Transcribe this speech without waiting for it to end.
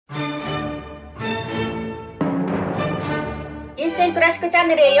厳選クラシックチャン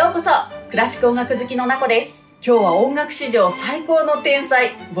ネルへようこそ。クラシック音楽好きのなこです。今日は音楽史上最高の天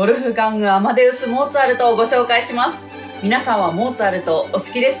才、ボルフガング・アマデウス・モーツァルトをご紹介します。皆さんはモーツァルトお好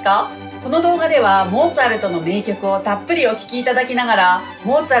きですか？この動画ではモーツァルトの名曲をたっぷりお聴きいただきながら、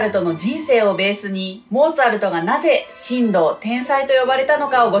モーツァルトの人生をベースに、モーツァルトがなぜ神童、天才と呼ばれたの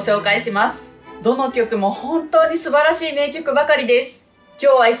かをご紹介します。どの曲も本当に素晴らしい名曲ばかりです。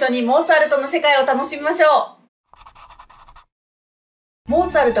今日は一緒にモーツァルトの世界を楽しみましょう。モー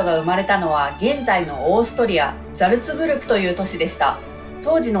ツァルトが生まれたのは現在のオーストリア・ザルツブルクという都市でした。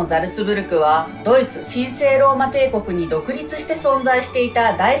当時のザルツブルクはドイツ神聖ローマ帝国に独立して存在してい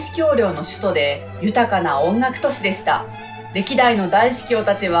た大司教領の首都で豊かな音楽都市でした。歴代の大司教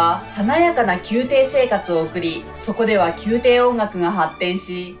たちは華やかな宮廷生活を送り、そこでは宮廷音楽が発展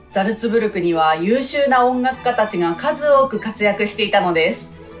し、ザルツブルクには優秀な音楽家たちが数多く活躍していたので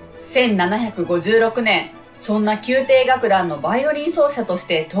す。1756年、そんな宮廷楽団のバイオリン奏者とし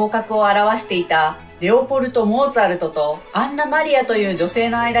て頭角を現していたレオポルト・モーツァルトとアンナ・マリアという女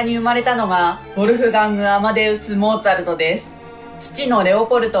性の間に生まれたのがウォルフガング・アマデウス・モーツァルトです。父のレオ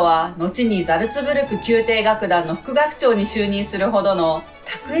ポルトは後にザルツブルク宮廷楽団の副楽長に就任するほどの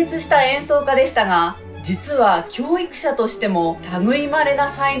卓越した演奏家でしたが、実は教育者としても類いまれな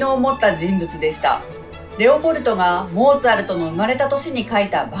才能を持った人物でした。レオポルトがモーツァルトの生まれた年に書い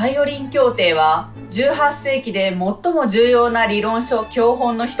たバイオリン協定は18世紀で最も重要な理論書教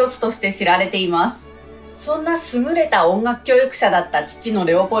本の一つとして知られています。そんな優れた音楽教育者だった父の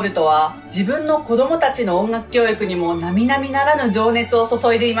レオポルトは自分の子供たちの音楽教育にも並々ならぬ情熱を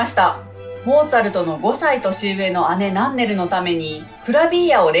注いでいました。モーツァルトの5歳年上の姉ナンネルのためにクラビー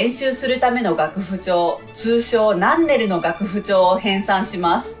ヤを練習するための楽譜帳、通称ナンネルの楽譜帳を編纂し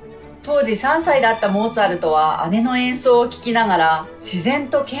ます。当時3歳だったモーツァルトは姉の演奏を聴きながら自然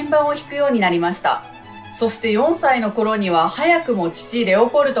と鍵盤を弾くようになりました。そして4歳の頃には早くも父レオ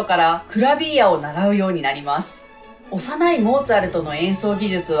ポルトからクラビーヤを習うようになります。幼いモーツァルトの演奏技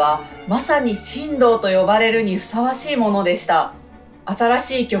術はまさに神童と呼ばれるにふさわしいものでした。新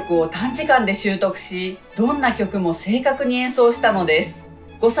しい曲を短時間で習得し、どんな曲も正確に演奏したのです。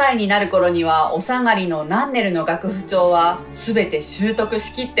5歳になる頃にはお下がりのナンネルの楽譜帳は全て習得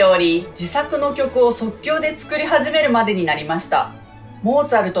しきっており、自作の曲を即興で作り始めるまでになりました。モー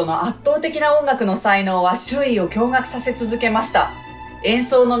ツァルトの圧倒的な音楽の才能は周囲を驚愕させ続けました。演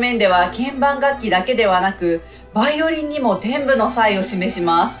奏の面では鍵盤楽器だけではなく、バイオリンにも天賦の才を示し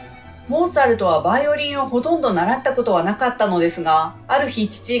ます。モーツァルトはバイオリンをほとんど習ったことはなかったのですが、ある日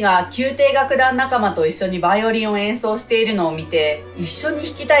父が宮廷楽団仲間と一緒にバイオリンを演奏しているのを見て、一緒に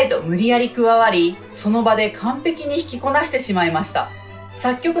弾きたいと無理やり加わり、その場で完璧に弾きこなしてしまいました。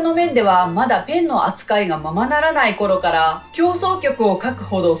作曲の面ではまだペンの扱いがままならない頃から協奏曲を書く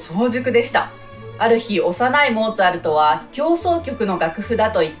ほど早熟でした。ある日幼いモーツァルトは協奏曲の楽譜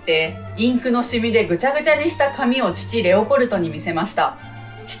だと言ってインクのシミでぐちゃぐちゃにした紙を父レオポルトに見せました。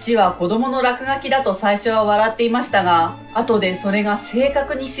父は子供の落書きだと最初は笑っていましたが、後でそれが正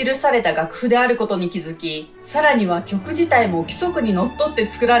確に記された楽譜であることに気づき、さらには曲自体も規則にのっとって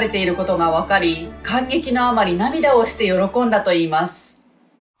作られていることが分かり、感激のあまり涙をして喜んだといいます。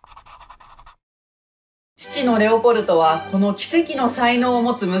父のレオポルトはこの奇跡の才能を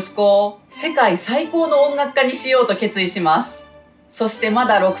持つ息子を世界最高の音楽家にしようと決意します。そしてま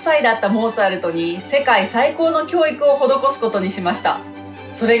だ6歳だったモーツァルトに世界最高の教育を施すことにしました。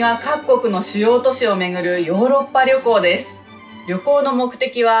それが各国の主要都市を巡るヨーロッパ旅行です。旅行の目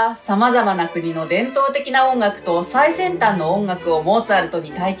的は様々な国の伝統的な音楽と最先端の音楽をモーツァルト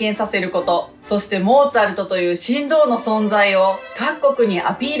に体験させること、そしてモーツァルトという神童の存在を各国に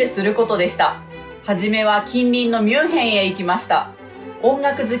アピールすることでした。はじめは近隣のミュンヘンへ行きました。音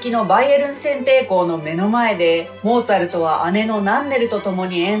楽好きのバイエルン宣帝公の目の前で、モーツァルトは姉のナンネルと共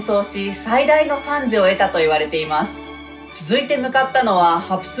に演奏し、最大の賛辞を得たと言われています。続いて向かったのは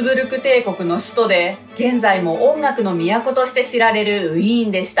ハプスブルク帝国の首都で、現在も音楽の都として知られるウィー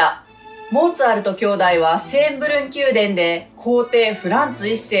ンでした。モーツァルト兄弟はシェーンブルン宮殿で皇帝フランツ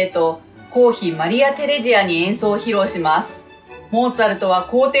一世と皇妃マリア・テレジアに演奏を披露します。モーツァルトは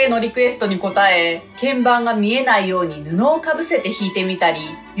皇帝のリクエストに応え、鍵盤が見えないように布をかぶせて弾いてみたり、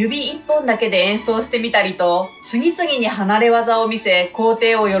指一本だけで演奏してみたりと、次々に離れ技を見せ、皇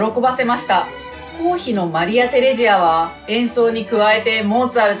帝を喜ばせました。皇妃のマリア・テレジアは演奏に加えてモー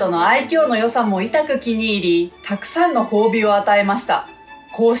ツァルトの愛嬌の良さも痛く気に入り、たくさんの褒美を与えました。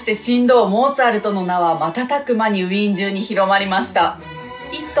こうして神童モーツァルトの名は瞬く間にウィーン中に広まりました。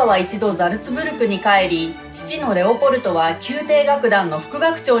一家は一度ザルツブルクに帰り、父のレオポルトは宮廷楽団の副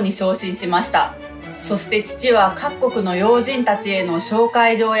楽長に昇進しました。そして父は各国の要人たちへの紹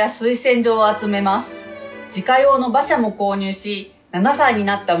介状や推薦状を集めます。自家用の馬車も購入し、7歳に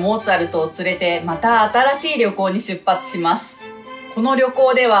なったモーツァルトを連れてまた新しい旅行に出発します。この旅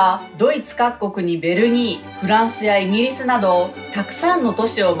行では、ドイツ各国にベルギー、フランスやイギリスなど、たくさんの都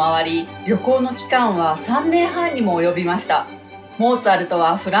市を回り、旅行の期間は3年半にも及びました。モーツァルト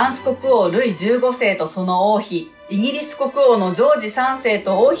はフランス国王ルイ15世とその王妃、イギリス国王のジョージ3世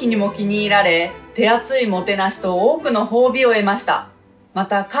と王妃にも気に入られ、手厚いもてなしと多くの褒美を得ました。ま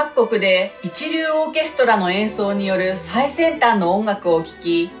た各国で一流オーケストラの演奏による最先端の音楽を聴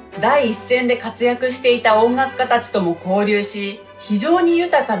き、第一線で活躍していた音楽家たちとも交流し、非常に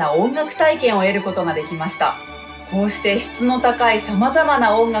豊かな音楽体験を得ることができました。こうして質の高い様々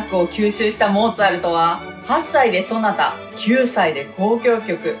な音楽を吸収したモーツァルトは、8歳でソナタ、9歳で交響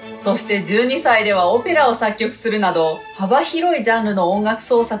曲、そして12歳ではオペラを作曲するなど、幅広いジャンルの音楽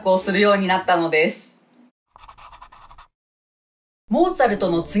創作をするようになったのです。モーツァルト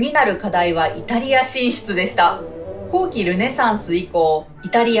の次なる課題はイタリア進出でした。後期ルネサンス以降、イ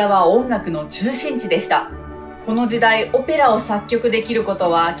タリアは音楽の中心地でした。この時代、オペラを作曲できること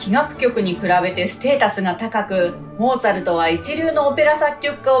は器楽曲に比べてステータスが高く、モーツァルトは一流のオペラ作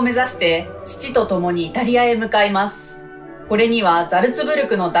曲家を目指して父と共にイタリアへ向かいます。これにはザルツブル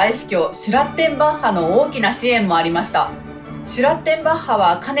クの大司教シュラッテンバッハの大きな支援もありました。シュラッテンバッハ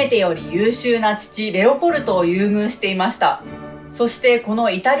はかねてより優秀な父レオポルトを優遇していました。そしてこの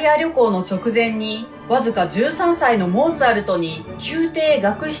イタリア旅行の直前に、わずか13歳のモーツァルトに宮廷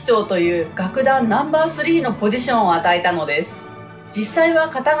楽師長という楽団ナンバー3のポジションを与えたのです。実際は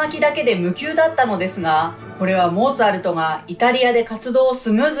肩書きだけで無給だったのですが、これはモーツァルトがイタリアで活動を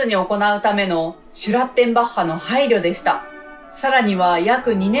スムーズに行うためのシュラッテンバッハの配慮でした。さらには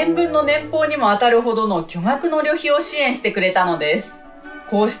約2年分の年俸にも当たるほどの巨額の旅費を支援してくれたのです。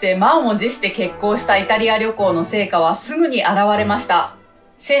こうして満を持して決行したイタリア旅行の成果はすぐに現れました。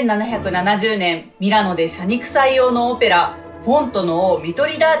1770年、ミラノで謝肉祭用のオペラ、ポントの王ミト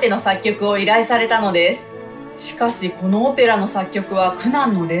リダーテの作曲を依頼されたのです。しかしこのオペラの作曲は苦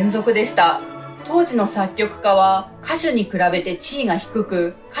難の連続でした。当時の作曲家は歌手に比べて地位が低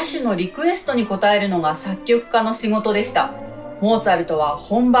く、歌手のリクエストに応えるのが作曲家の仕事でした。モーツァルトは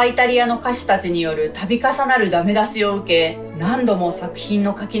本場イタリアの歌手たちによる度重なるダメ出しを受け、何度も作品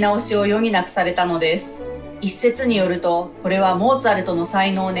の書き直しを余儀なくされたのです。一説によると、これはモーツァルトの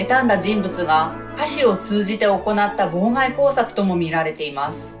才能を妬んだ人物が歌詞を通じて行った妨害工作とも見られてい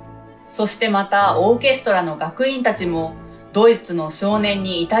ます。そしてまたオーケストラの楽員たちも、ドイツの少年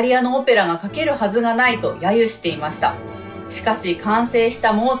にイタリアのオペラが書けるはずがないと揶揄していました。しかし完成し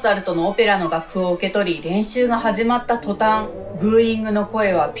たモーツァルトのオペラの楽譜を受け取り練習が始まった途端、ブーイングの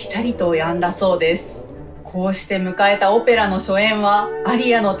声はピタリと止んだそうです。こうして迎えたオペラの初演は、ア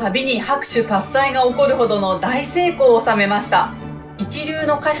リアのたびに拍手喝采が起こるほどの大成功を収めました。一流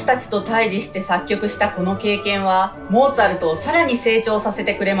の歌手たちと対峙して作曲したこの経験は、モーツァルトをさらに成長させ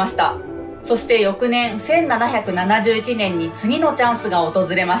てくれました。そして翌年1771年に次のチャンスが訪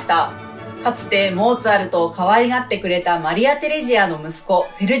れました。かつてモーツァルトを可愛がってくれたマリア・テレジアの息子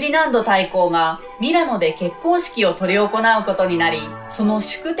フェルディナンド大公がミラノで結婚式を執り行うことになり、その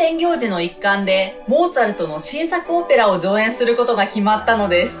祝典行事の一環でモーツァルトの新作オペラを上演することが決まったの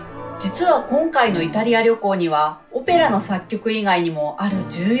です。実は今回のイタリア旅行にはオペラの作曲以外にもある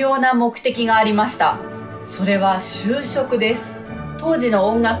重要な目的がありました。それは就職です。当時の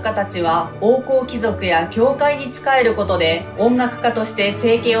音楽家たちは王侯貴族や教会に仕えることで音楽家として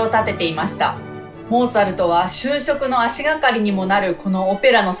生計を立てていました。モーツァルトは就職の足がかりにもなるこのオ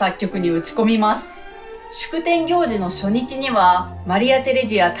ペラの作曲に打ち込みます。祝典行事の初日にはマリア・テレ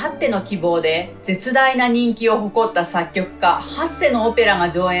ジアたっての希望で絶大な人気を誇った作曲家ハッセのオペラが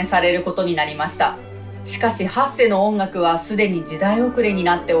上演されることになりました。しかしハッセの音楽はすでに時代遅れに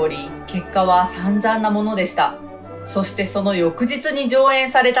なっており、結果は散々なものでした。そしてその翌日に上演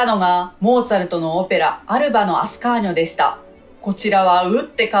されたのがモーツァルトのオペラアルバのアスカーニョでした。こちらは打っ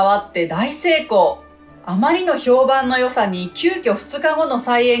て変わって大成功。あまりの評判の良さに急遽2日後の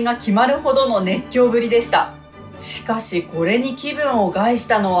再演が決まるほどの熱狂ぶりでした。しかしこれに気分を害し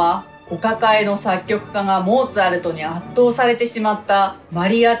たのはお抱えの作曲家がモーツァルトに圧倒されてしまったマ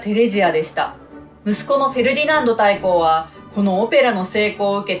リア・テレジアでした。息子のフェルディナンド大公はこのオペラの成功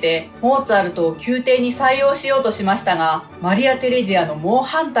を受けてモーツァルトを宮廷に採用しようとしましたが、マリア・テレジアの猛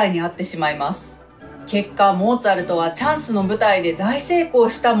反対にあってしまいます。結果モーツァルトはチャンスの舞台で大成功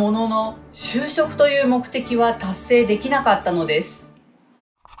したものの、就職という目的は達成できなかったのです。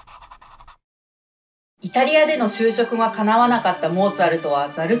イタリアでの就職が叶わなかったモーツァルトは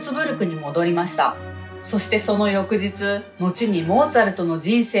ザルツブルクに戻りました。そしてその翌日、後にモーツァルトの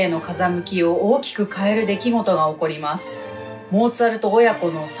人生の風向きを大きく変える出来事が起こります。モーツァルト親子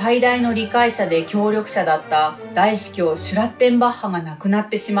の最大の理解者で協力者だった大司教シュラッテンバッハが亡くなっ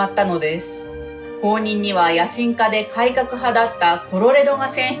てしまったのです。後任には野心家で改革派だったコロレドが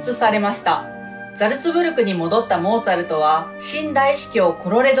選出されました。ザルツブルクに戻ったモーツァルトは、新大司教コ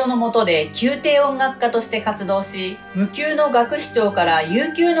ロレドの下で宮廷音楽家として活動し、無給の楽師長から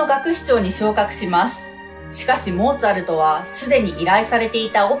有給の楽師長に昇格します。しかしモーツァルトは、すでに依頼されてい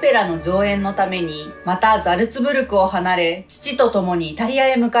たオペラの上演のために、またザルツブルクを離れ、父と共にイタリア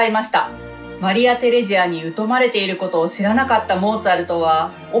へ向かいました。マリア・テレジアに疎まれていることを知らなかったモーツァルト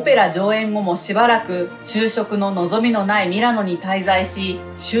は、オペラ上演後もしばらく就職の望みのないミラノに滞在し、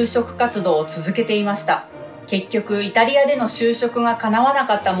就職活動を続けていました。結局、イタリアでの就職が叶わな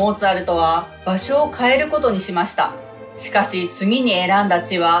かったモーツァルトは、場所を変えることにしました。しかし、次に選んだ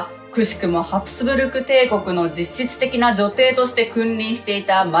地は、くしくもハプスブルク帝国の実質的な女帝として君臨してい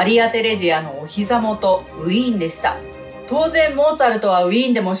たマリア・テレジアのお膝元、ウィーンでした。当然モーツァルトはウィ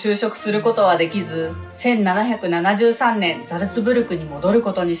ーンでも就職することはできず、1773年ザルツブルクに戻る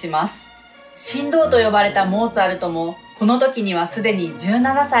ことにします。神童と呼ばれたモーツァルトも、この時にはすでに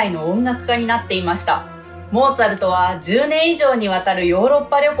17歳の音楽家になっていました。モーツァルトは10年以上にわたるヨーロッ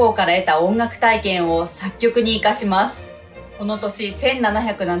パ旅行から得た音楽体験を作曲に活かします。この年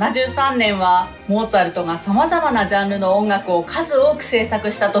1773年は、モーツァルトが様々なジャンルの音楽を数多く制作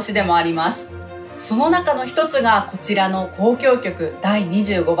した年でもあります。その中の一つがこちらの交響曲第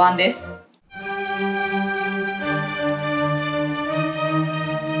25番です。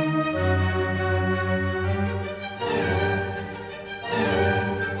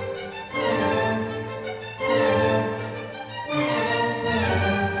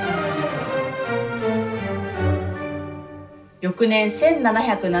翌年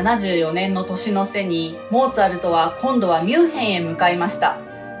1774年の年の瀬に、モーツァルトは今度はミュンヘンへ向かいました。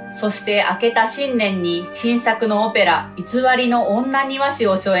そして明けた新年に新作のオペラ、偽りの女庭師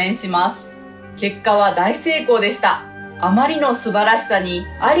を初演します。結果は大成功でした。あまりの素晴らしさに、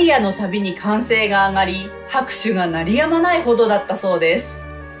アリアのたびに歓声が上がり、拍手が鳴りやまないほどだったそうです。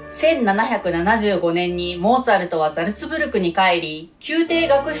1775年にモーツァルトはザルツブルクに帰り、宮廷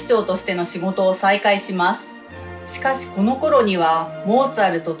楽師長としての仕事を再開します。しかしこの頃には、モーツ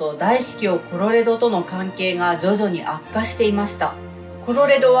ァルトと大司教コロレドとの関係が徐々に悪化していました。コロ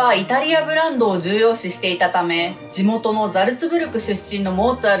レドはイタリアブランドを重要視していたため、地元のザルツブルク出身の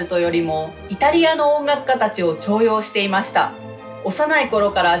モーツァルトよりも、イタリアの音楽家たちを重用していました。幼い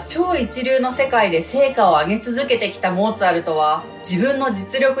頃から超一流の世界で成果を上げ続けてきたモーツァルトは、自分の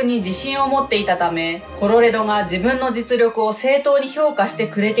実力に自信を持っていたため、コロレドが自分の実力を正当に評価して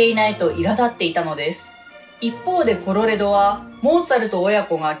くれていないと苛立っていたのです。一方でコロレドは、モーツァルト親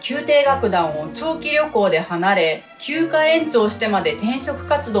子が宮廷楽団を長期旅行で離れ、休暇延長してまで転職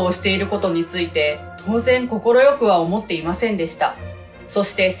活動をしていることについて、当然快くは思っていませんでした。そ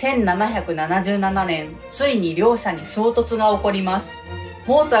して1777年、ついに両者に衝突が起こります。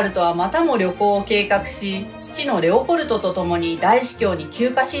モーツァルトはまたも旅行を計画し、父のレオポルトと共に大司教に休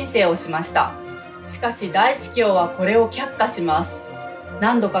暇申請をしました。しかし大司教はこれを却下します。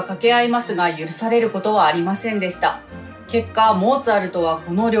何度か掛け合いますが許されることはありませんでした。結果、モーツァルトは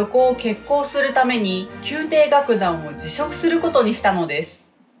この旅行を決行するために宮廷楽団を辞職することにしたので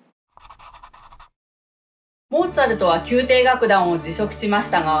す。モーツァルトは宮廷楽団を辞職しま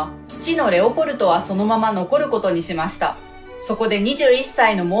したが、父のレオポルトはそのまま残ることにしました。そこで21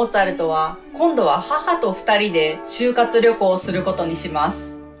歳のモーツァルトは、今度は母と2人で就活旅行をすることにしま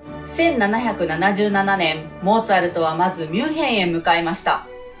す。1777年、モーツァルトはまずミュンヘンへ向かいました。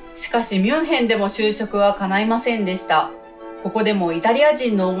しかしミュンヘンでも就職は叶いませんでした。ここでもイタリア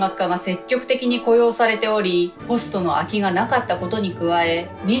人の音楽家が積極的に雇用されており、ポストの空きがなかったことに加え、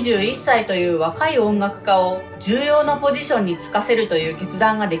21歳という若い音楽家を重要なポジションに就かせるという決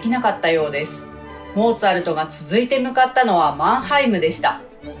断ができなかったようです。モーツァルトが続いて向かったのはマンハイムでした。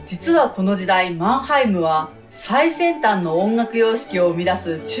実はこの時代、マンハイムは最先端の音楽様式を生み出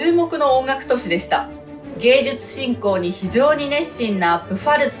す注目の音楽都市でした。芸術振興に非常に熱心なプフ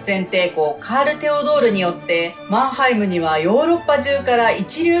ァルツ選定校カール・テオドールによってマンハイムにはヨーロッパ中から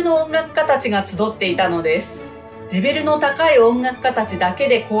一流の音楽家たちが集っていたのです。レベルの高い音楽家たちだけ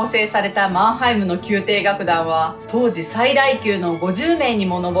で構成されたマンハイムの宮廷楽団は当時最大級の50名に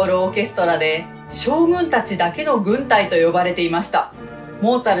も上るオーケストラで将軍たちだけの軍隊と呼ばれていました。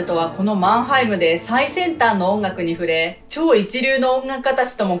モーツァルトはこのマンハイムで最先端の音楽に触れ、超一流の音楽家た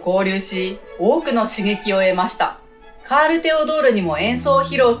ちとも交流し、多くの刺激を得ました。カール・テオドールにも演奏を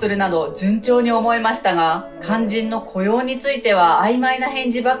披露するなど順調に思えましたが、肝心の雇用については曖昧な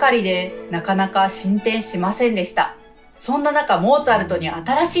返事ばかりで、なかなか進展しませんでした。そんな中、モーツァルトに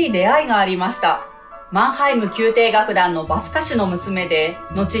新しい出会いがありました。マンハイム宮廷楽団のバス歌手の娘で、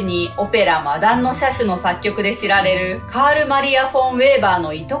後にオペラマダンの社主の作曲で知られるカール・マリア・フォン・ウェーバー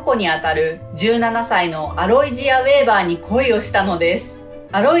のいとこにあたる17歳のアロイジア・ウェーバーに恋をしたのです。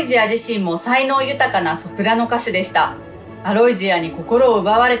アロイジア自身も才能豊かなソプラノ歌手でした。アロイジアに心を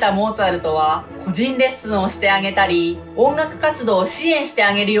奪われたモーツァルトは個人レッスンをしてあげたり、音楽活動を支援して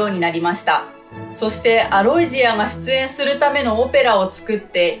あげるようになりました。そしてアロイジアが出演するためのオペラを作っ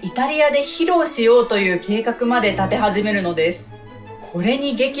てイタリアで披露しようという計画まで立て始めるのです。これ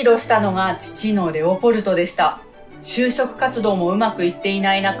に激怒したのが父のレオポルトでした。就職活動もうまくいってい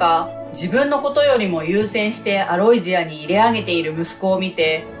ない中、自分のことよりも優先してアロイジアに入れ上げている息子を見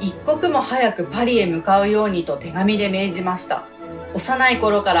て、一刻も早くパリへ向かうようにと手紙で命じました。幼い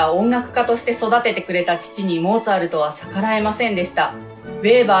頃から音楽家として育ててくれた父にモーツァルトは逆らえませんでした。ウ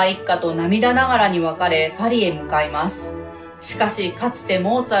ェーバー一家と涙ながらに別れパリへ向かいます。しかしかつて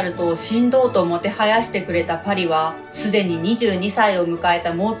モーツァルトを神童ともてはやしてくれたパリは、すでに22歳を迎え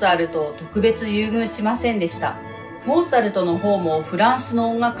たモーツァルトを特別優遇しませんでした。モーツァルトの方もフランス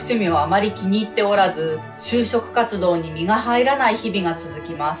の音楽趣味をあまり気に入っておらず、就職活動に身が入らない日々が続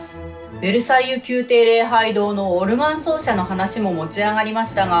きます。ベルサイユ宮廷礼拝堂のオルガン奏者の話も持ち上がりま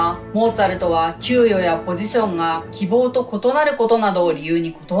したが、モーツァルトは給与やポジションが希望と異なることなどを理由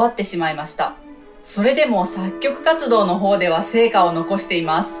に断ってしまいました。それでも作曲活動の方では成果を残してい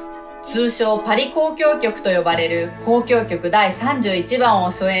ます。通称パリ交響曲と呼ばれる交響曲第31番を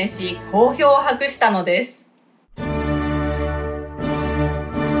初演し、好評を博したのです。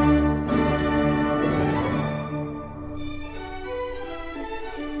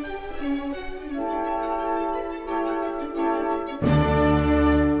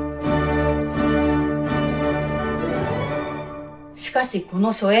しかしこ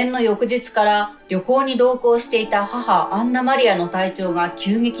の初演の翌日から旅行に同行していた母アンナ・マリアの体調が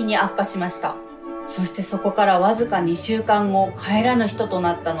急激に悪化しました。そしてそこからわずか2週間後、帰らぬ人と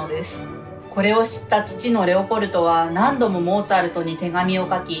なったのです。これを知った父のレオポルトは何度もモーツァルトに手紙を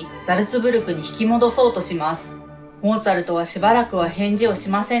書き、ザルツブルクに引き戻そうとします。モーツァルトはしばらくは返事をし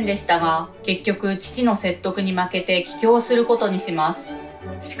ませんでしたが、結局父の説得に負けて帰郷することにします。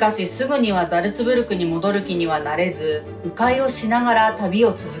しかしすぐにはザルツブルクに戻る気にはなれず、迂回をしながら旅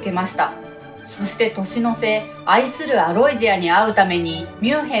を続けました。そして年の瀬、愛するアロイジアに会うために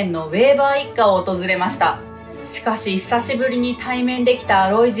ミュンヘンのウェーバー一家を訪れました。しかし久しぶりに対面できたア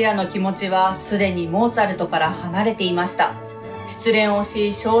ロイジアの気持ちはすでにモーツァルトから離れていました。失恋を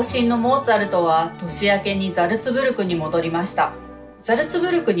し、傷心のモーツァルトは年明けにザルツブルクに戻りました。ザルツブ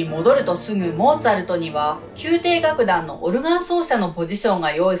ルクに戻るとすぐモーツァルトには宮廷楽団のオルガン奏者のポジション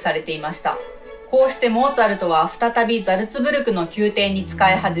が用意されていました。こうしてモーツァルトは再びザルツブルクの宮廷に仕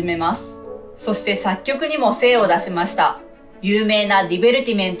え始めます。そして作曲にも精を出しました。有名なディベル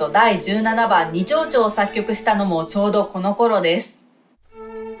ティメント第17番二丁調を作曲したのもちょうどこの頃です。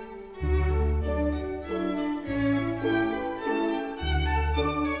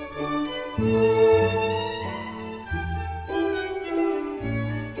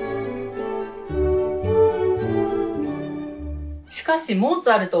しかしモーツ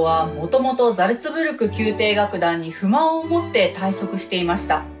ァルトはもともとザルツブルク宮廷楽団に不満を持って退職していまし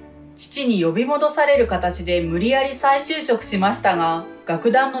た。父に呼び戻される形で無理やり再就職しましたが、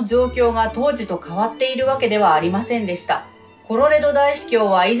楽団の状況が当時と変わっているわけではありませんでした。コロレド大司教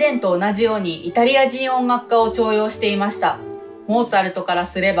は以前と同じようにイタリア人音楽家を重用していました。モーツァルトから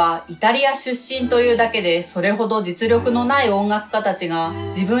すればイタリア出身というだけでそれほど実力のない音楽家たちが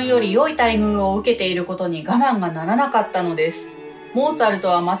自分より良い待遇を受けていることに我慢がならなかったのです。モーツァルト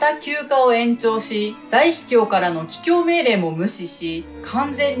はまた休暇を延長し、大司教からの帰郷命令も無視し、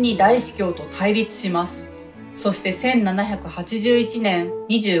完全に大司教と対立します。そして1781年、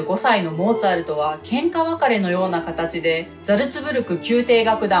25歳のモーツァルトは喧嘩別れのような形でザルツブルク宮廷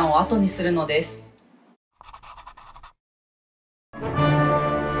楽団を後にするのです。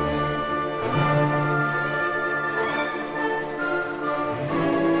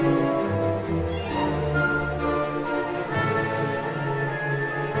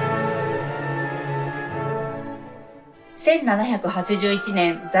1781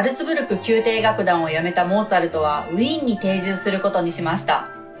年、ザルツブルク宮廷楽団を辞めたモーツァルトはウィーンに定住することにしました。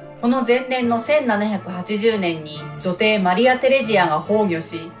この前年の1780年に女帝マリア・テレジアが崩御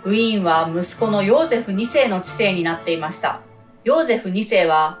し、ウィーンは息子のヨーゼフ2世の治世になっていました。ヨーゼフ2世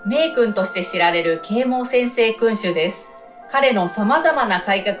は名君として知られる啓蒙専制君主です。彼の様々な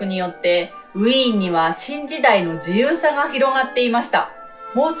改革によってウィーンには新時代の自由さが広がっていました。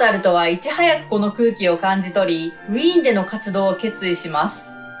モーツァルトはいち早くこの空気を感じ取り、ウィーンでの活動を決意します。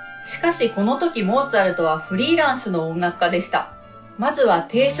しかしこの時モーツァルトはフリーランスの音楽家でした。まずは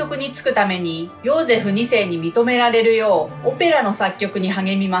定職に就くためにヨーゼフ2世に認められるようオペラの作曲に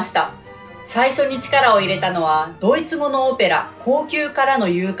励みました。最初に力を入れたのはドイツ語のオペラ、高級からの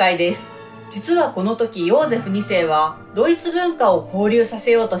誘拐です。実はこの時ヨーゼフ2世はドイツ文化を交流さ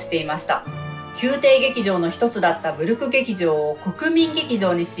せようとしていました。宮廷劇場の一つだったブルク劇場を国民劇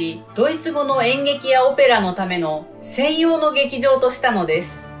場にし、ドイツ語の演劇やオペラのための専用の劇場としたので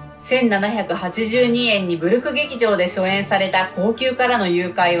す。1782年にブルク劇場で初演された高級からの誘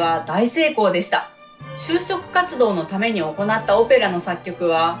拐は大成功でした。就職活動のために行ったオペラの作曲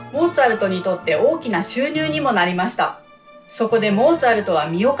は、モーツァルトにとって大きな収入にもなりました。そこでモーツァルトは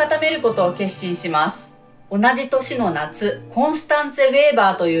身を固めることを決心します。同じ年の夏、コンスタンツェ・ウェー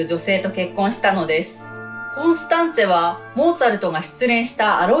バーという女性と結婚したのです。コンスタンツェは、モーツァルトが失恋し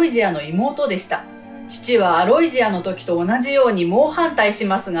たアロイジアの妹でした。父はアロイジアの時と同じように猛反対し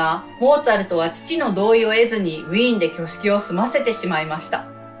ますが、モーツァルトは父の同意を得ずにウィーンで挙式を済ませてしまいました。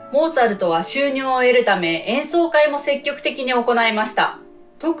モーツァルトは収入を得るため演奏会も積極的に行いました。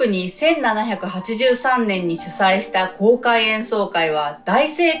特に1783年に主催した公開演奏会は大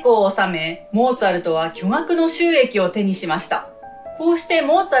成功を収め、モーツァルトは巨額の収益を手にしました。こうして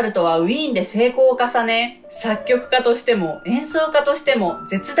モーツァルトはウィーンで成功を重ね、作曲家としても演奏家としても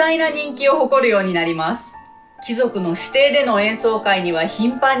絶大な人気を誇るようになります。貴族の指定での演奏会には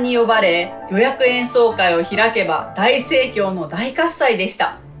頻繁に呼ばれ、予約演奏会を開けば大盛況の大喝采でし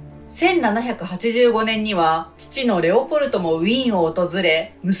た。1785年には父のレオポルトもウィーンを訪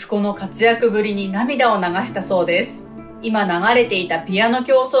れ、息子の活躍ぶりに涙を流したそうです。今流れていたピアノ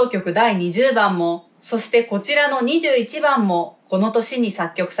協奏曲第20番も、そしてこちらの21番もこの年に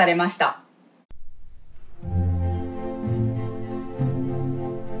作曲されました。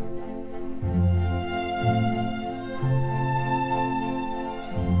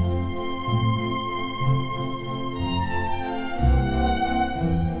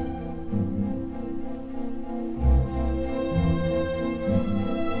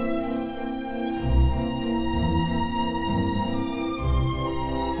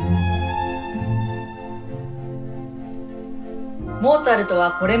モーツァルト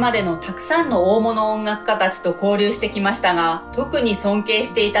はこれまでのたくさんの大物音楽家たちと交流してきましたが、特に尊敬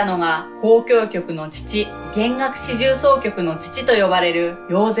していたのが、交響曲の父、弦楽四重奏曲の父と呼ばれる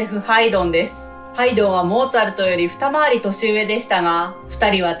ヨーゼフ・ハイドンです。ハイドンはモーツァルトより二回り年上でしたが、二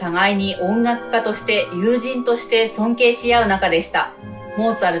人は互いに音楽家として友人として尊敬し合う仲でした。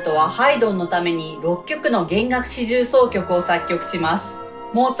モーツァルトはハイドンのために6曲の弦楽四重奏曲を作曲します。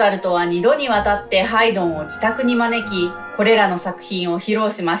モーツァルトは2度にわたってハイドンを自宅に招き、これらの作品を披露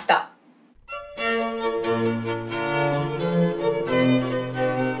しました。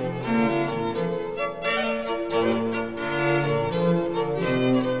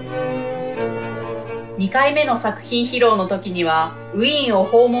2回目の作品披露の時には、ウィーンを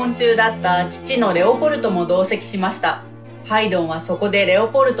訪問中だった父のレオポルトも同席しました。ハイドンはそこでレオ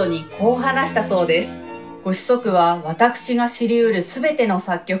ポルトにこう話したそうです。ご子息は私が知り得るすべての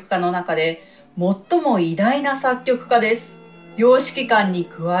作曲家の中で最も偉大な作曲家です。様式感に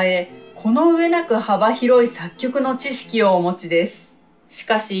加え、この上なく幅広い作曲の知識をお持ちです。し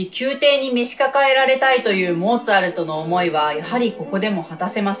かし、宮廷に召し抱えられたいというモーツァルトの思いはやはりここでも果た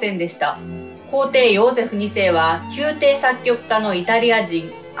せませんでした。皇帝ヨーゼフ2世は宮廷作曲家のイタリア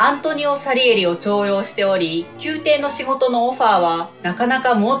人、アントニオ・サリエリを重用しており、宮廷の仕事のオファーはなかな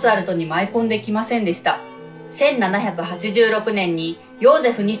かモーツァルトに舞い込んできませんでした。1786年にヨー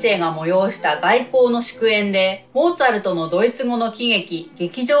ゼフ2世が催した外交の祝宴で、モーツァルトのドイツ語の喜劇、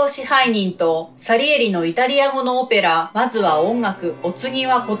劇場支配人とサリエリのイタリア語のオペラ、まずは音楽、お次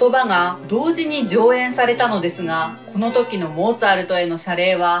は言葉が同時に上演されたのですが、この時のモーツァルトへの謝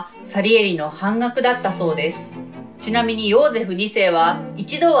礼はサリエリの半額だったそうです。ちなみにヨーゼフ2世は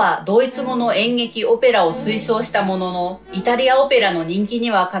一度はドイツ語の演劇オペラを推奨したものの、イタリアオペラの人気に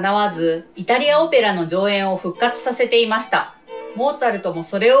はかなわず、イタリアオペラの上演を復活させていました。モーツァルトも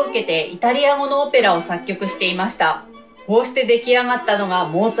それを受けてイタリア語のオペラを作曲していました。こうして出来上がったのが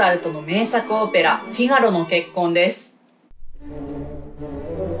モーツァルトの名作オペラ、フィガロの結婚です。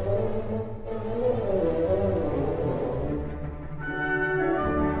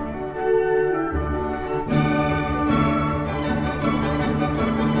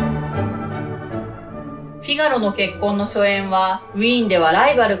フィガロの結婚の初演は、ウィーンでは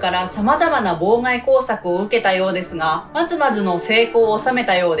ライバルから様々な妨害工作を受けたようですが、まずまずの成功を収め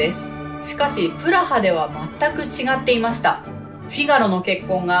たようです。しかし、プラハでは全く違っていました。フィガロの結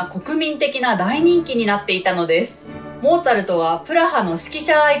婚が国民的な大人気になっていたのです。モーツァルトはプラハの指揮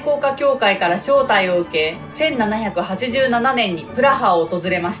者愛好家協会から招待を受け、1787年にプラハを訪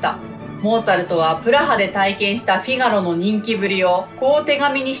れました。モーツァルトはプラハで体験したフィガロの人気ぶりをこう手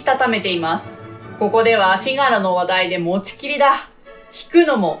紙にしたためています。ここではフィガロの話題で持ちきりだ。弾く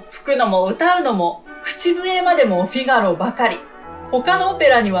のも吹くのも歌うのも口笛までもフィガロばかり。他のオペ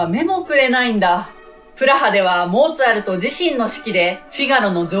ラには目もくれないんだ。プラハではモーツァルト自身の指揮でフィガ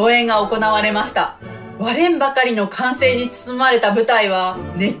ロの上演が行われました。割れんばかりの歓声に包まれた舞台は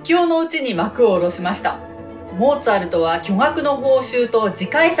熱狂のうちに幕を下ろしました。モーツァルトは巨額の報酬と次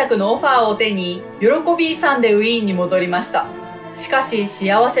回作のオファーを手に喜び勇んでウィーンに戻りました。しかし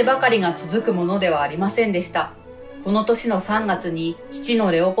幸せばかりが続くものではありませんでした。この年の3月に父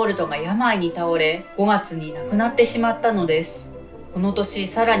のレオポルトが病に倒れ、5月に亡くなってしまったのです。この年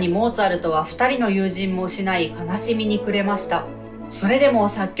さらにモーツァルトは2人の友人も失い悲しみに暮れました。それでも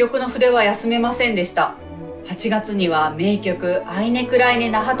作曲の筆は休めませんでした。8月には名曲アイネクライネ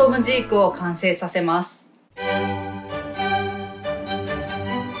ナハトムジークを完成させます。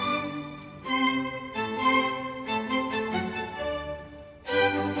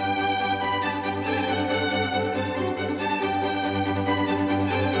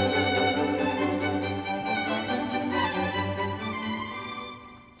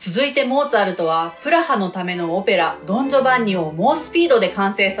続いてモーツァルトはプラハのためのオペラドン・ジョバンニを猛スピードで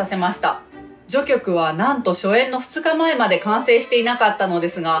完成させました。序曲はなんと初演の2日前まで完成していなかったので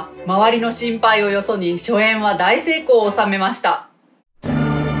すが、周りの心配をよそに初演は大成功を収めました。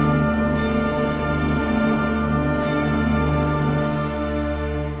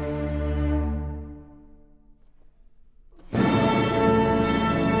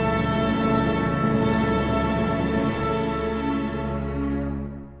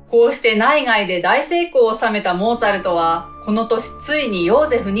こうして内外で大成功を収めたモーツァルトは、この年ついにヨー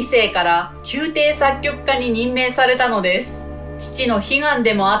ゼフ2世から宮廷作曲家に任命されたのです。父の悲願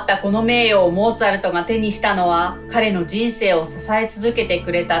でもあったこの名誉をモーツァルトが手にしたのは、彼の人生を支え続けて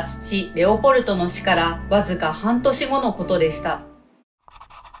くれた父レオポルトの死からわずか半年後のことでした。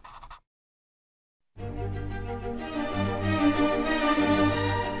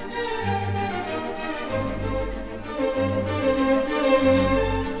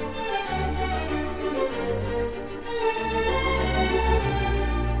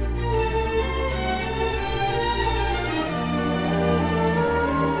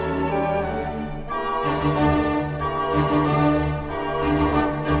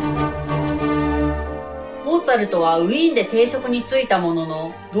モーツァルトはウィーンで定職に就いたもの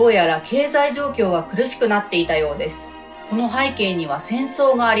の、どうやら経済状況は苦しくなっていたようです。この背景には戦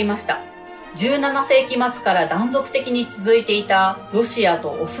争がありました。17世紀末から断続的に続いていたロシアと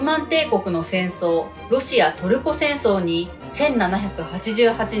オスマン帝国の戦争、ロシア・トルコ戦争に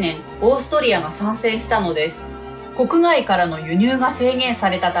1788年、オーストリアが参戦したのです。国外からの輸入が制限さ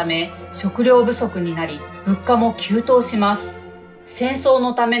れたため、食料不足になり、物価も急騰します。戦争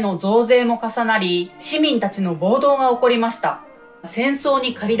のための増税も重なり、市民たちの暴動が起こりました。戦争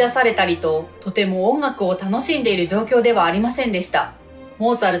に駆り出されたりと、とても音楽を楽しんでいる状況ではありませんでした。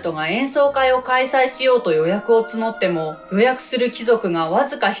モーツァルトが演奏会を開催しようと予約を募っても、予約する貴族がわ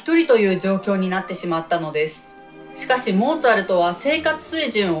ずか1人という状況になってしまったのです。しかしモーツァルトは生活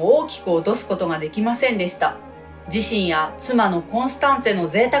水準を大きく落とすことができませんでした。自身や妻のコンスタンツェの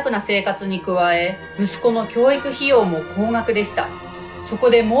贅沢な生活に加え、息子の教育費用も高額でした。そこ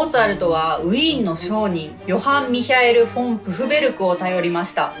でモーツァルトはウィーンの商人、ヨハン・ミヒャエル・フォン・プフベルクを頼りま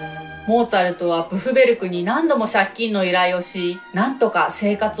した。モーツァルトはプフベルクに何度も借金の依頼をし、なんとか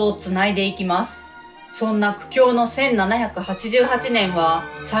生活をつないでいきます。そんな苦境の1788年は、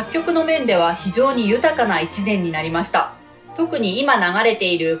作曲の面では非常に豊かな一年になりました。特に今流れて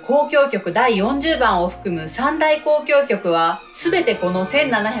いる交響曲第40番を含む三大交響曲は、すべてこの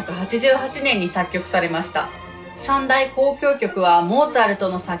1788年に作曲されました。三大交響曲はモーツァルト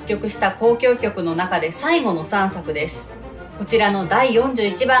の作曲した交響曲の中で最後の3作です。こちらの第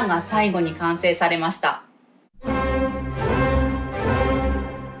41番が最後に完成されました。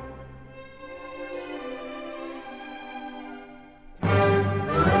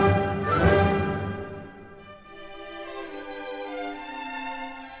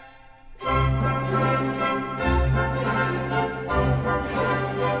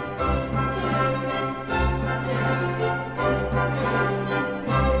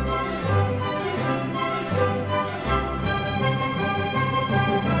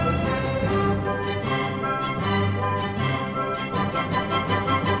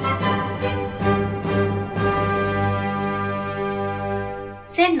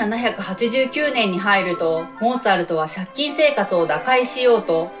1789年に入ると、モーツァルトは借金生活を打開しよう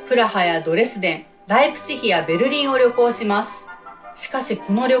と、プラハやドレスデン、ライプツィヒやベルリンを旅行します。しかし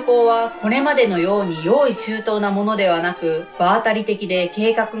この旅行はこれまでのように用意周到なものではなく、場当たり的で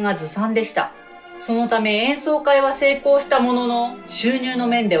計画がずさんでした。そのため演奏会は成功したものの、収入の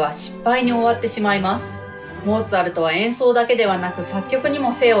面では失敗に終わってしまいます。モーツァルトは演奏だけではなく作曲に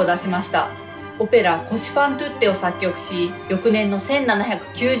も精を出しました。オペラコシファントゥッテを作曲し、翌年の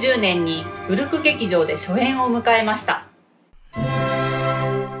1790年にブルク劇場で初演を迎えました。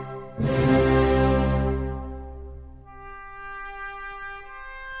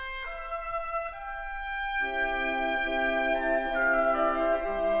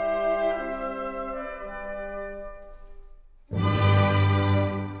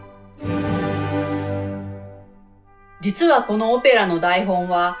実はこのオペラの台本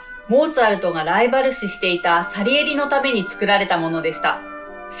は、モーツァルトがライバル視していたサリエリのために作られたものでした。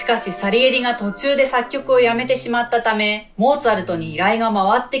しかしサリエリが途中で作曲をやめてしまったため、モーツァルトに依頼が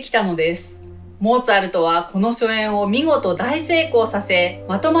回ってきたのです。モーツァルトはこの初演を見事大成功させ、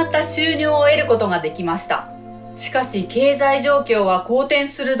まとまった収入を得ることができました。しかし経済状況は好転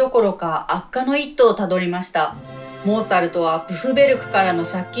するどころか悪化の一途をたどりました。モーツァルトはプフベルクからの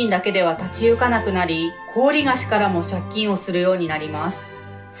借金だけでは立ち行かなくなり、氷菓子からも借金をするようになります。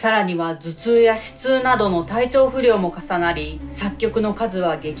さらには頭痛や歯痛などの体調不良も重なり、作曲の数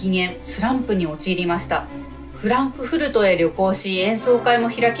は激減、スランプに陥りました。フランクフルトへ旅行し演奏会も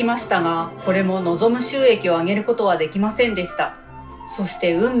開きましたが、これも望む収益を上げることはできませんでした。そし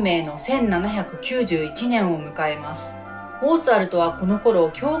て運命の1791年を迎えます。モーツァルトはこの頃、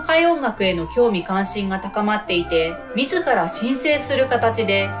教会音楽への興味関心が高まっていて、自ら申請する形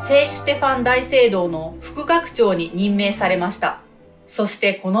で聖シュテファン大聖堂の副学長に任命されました。そし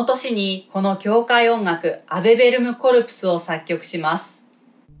てこの年にこの教会音楽アベベルムコルプスを作曲します。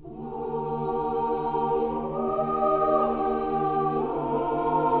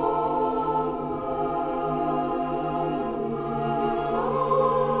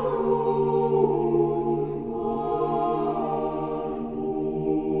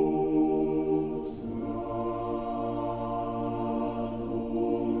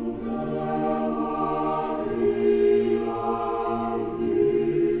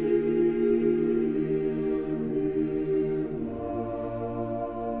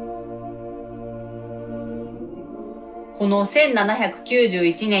この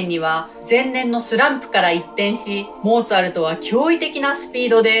1791年には前年のスランプから一転し、モーツァルトは驚異的なスピー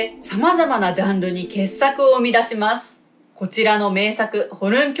ドで様々なジャンルに傑作を生み出します。こちらの名作、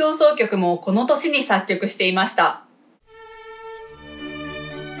ホルン協奏曲もこの年に作曲していました。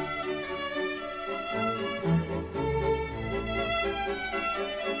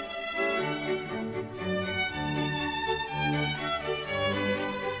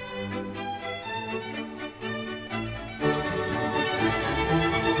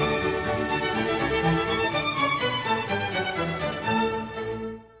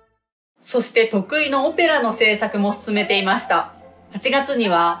そして得意のオペラの制作も進めていました。8月に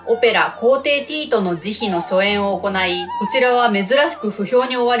はオペラ皇帝ティートの慈悲の初演を行い、こちらは珍しく不評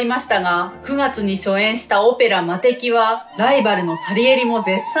に終わりましたが、9月に初演したオペラ魔敵は、ライバルのサリエリも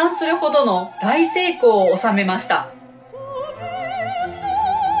絶賛するほどの大成功を収めました。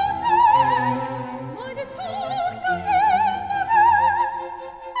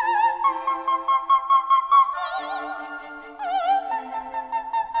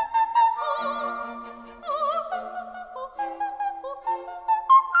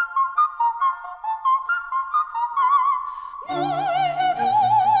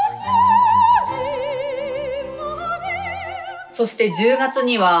そして10月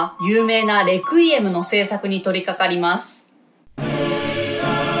には有名なレクイエムの制作に取り掛かります。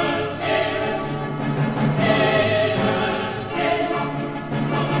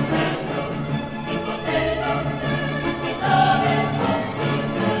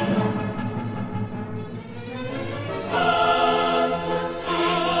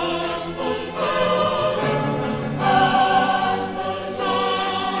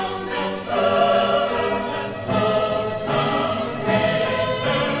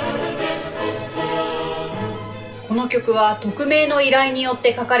この曲は匿名の依頼によっ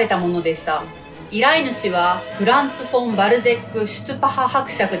て書かれたものでした。依頼主はフランツ・フォン・バルゼック・シュトゥパハ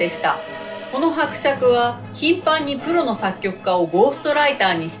伯爵でした。この伯爵は頻繁にプロの作曲家をゴーストライタ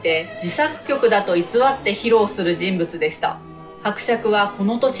ーにして自作曲だと偽って披露する人物でした。伯爵はこ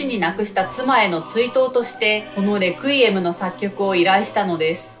の年に亡くした妻への追悼としてこのレクイエムの作曲を依頼したの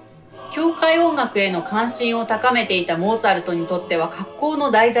です。教会音楽への関心を高めていたモーツァルトにとっては格好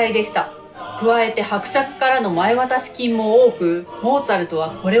の題材でした。加えて伯爵からの前渡し金も多く、モーツァルトは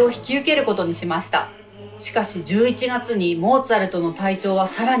これを引き受けることにしました。しかし11月にモーツァルトの体調は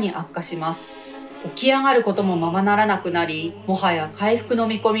さらに悪化します。起き上がることもままならなくなり、もはや回復の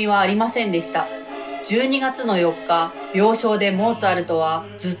見込みはありませんでした。12月の4日、病床でモーツァルトは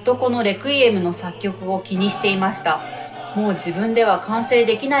ずっとこのレクイエムの作曲を気にしていました。もう自分では完成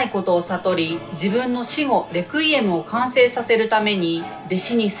できないことを悟り、自分の死後レクイエムを完成させるために弟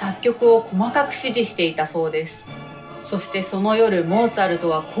子に作曲を細かく指示していたそうです。そしてその夜、モーツァルト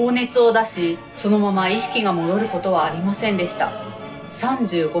は高熱を出し、そのまま意識が戻ることはありませんでした。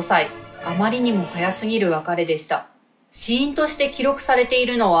35歳、あまりにも早すぎる別れでした。死因として記録されてい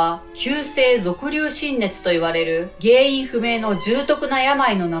るのは、急性俗流心熱と言われる原因不明の重篤な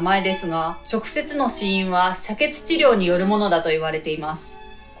病の名前ですが、直接の死因は遮血治療によるものだと言われています。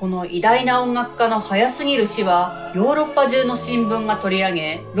この偉大な音楽家の早すぎる死は、ヨーロッパ中の新聞が取り上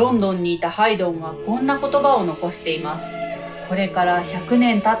げ、ロンドンにいたハイドンはこんな言葉を残しています。これから100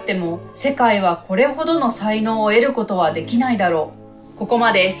年経っても、世界はこれほどの才能を得ることはできないだろう。ここ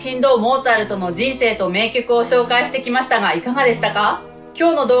まで神童モーツァルトの人生と名曲を紹介してきましたが、いかがでしたか？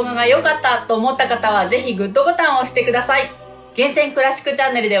今日の動画が良かったと思った方はぜひグッドボタンを押してください。厳選クラシックチ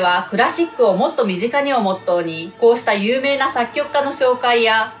ャンネルではクラシックをもっと身近にをモットーに、こうした有名な作曲家の紹介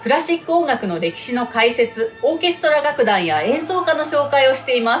やクラシック音楽の歴史の解説、オーケストラ楽団や演奏家の紹介をし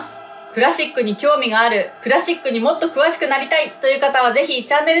ています。クラシックに興味がある、クラシックにもっと詳しくなりたいという方はぜひ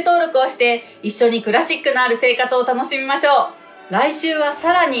チャンネル登録をして一緒にクラシックのある生活を楽しみましょう。来週は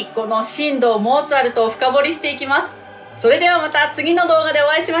さらにこの神童モーツァルトを深掘りしていきます。それではまた次の動画でお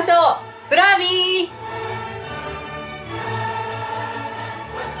会いしましょう。ブラービー！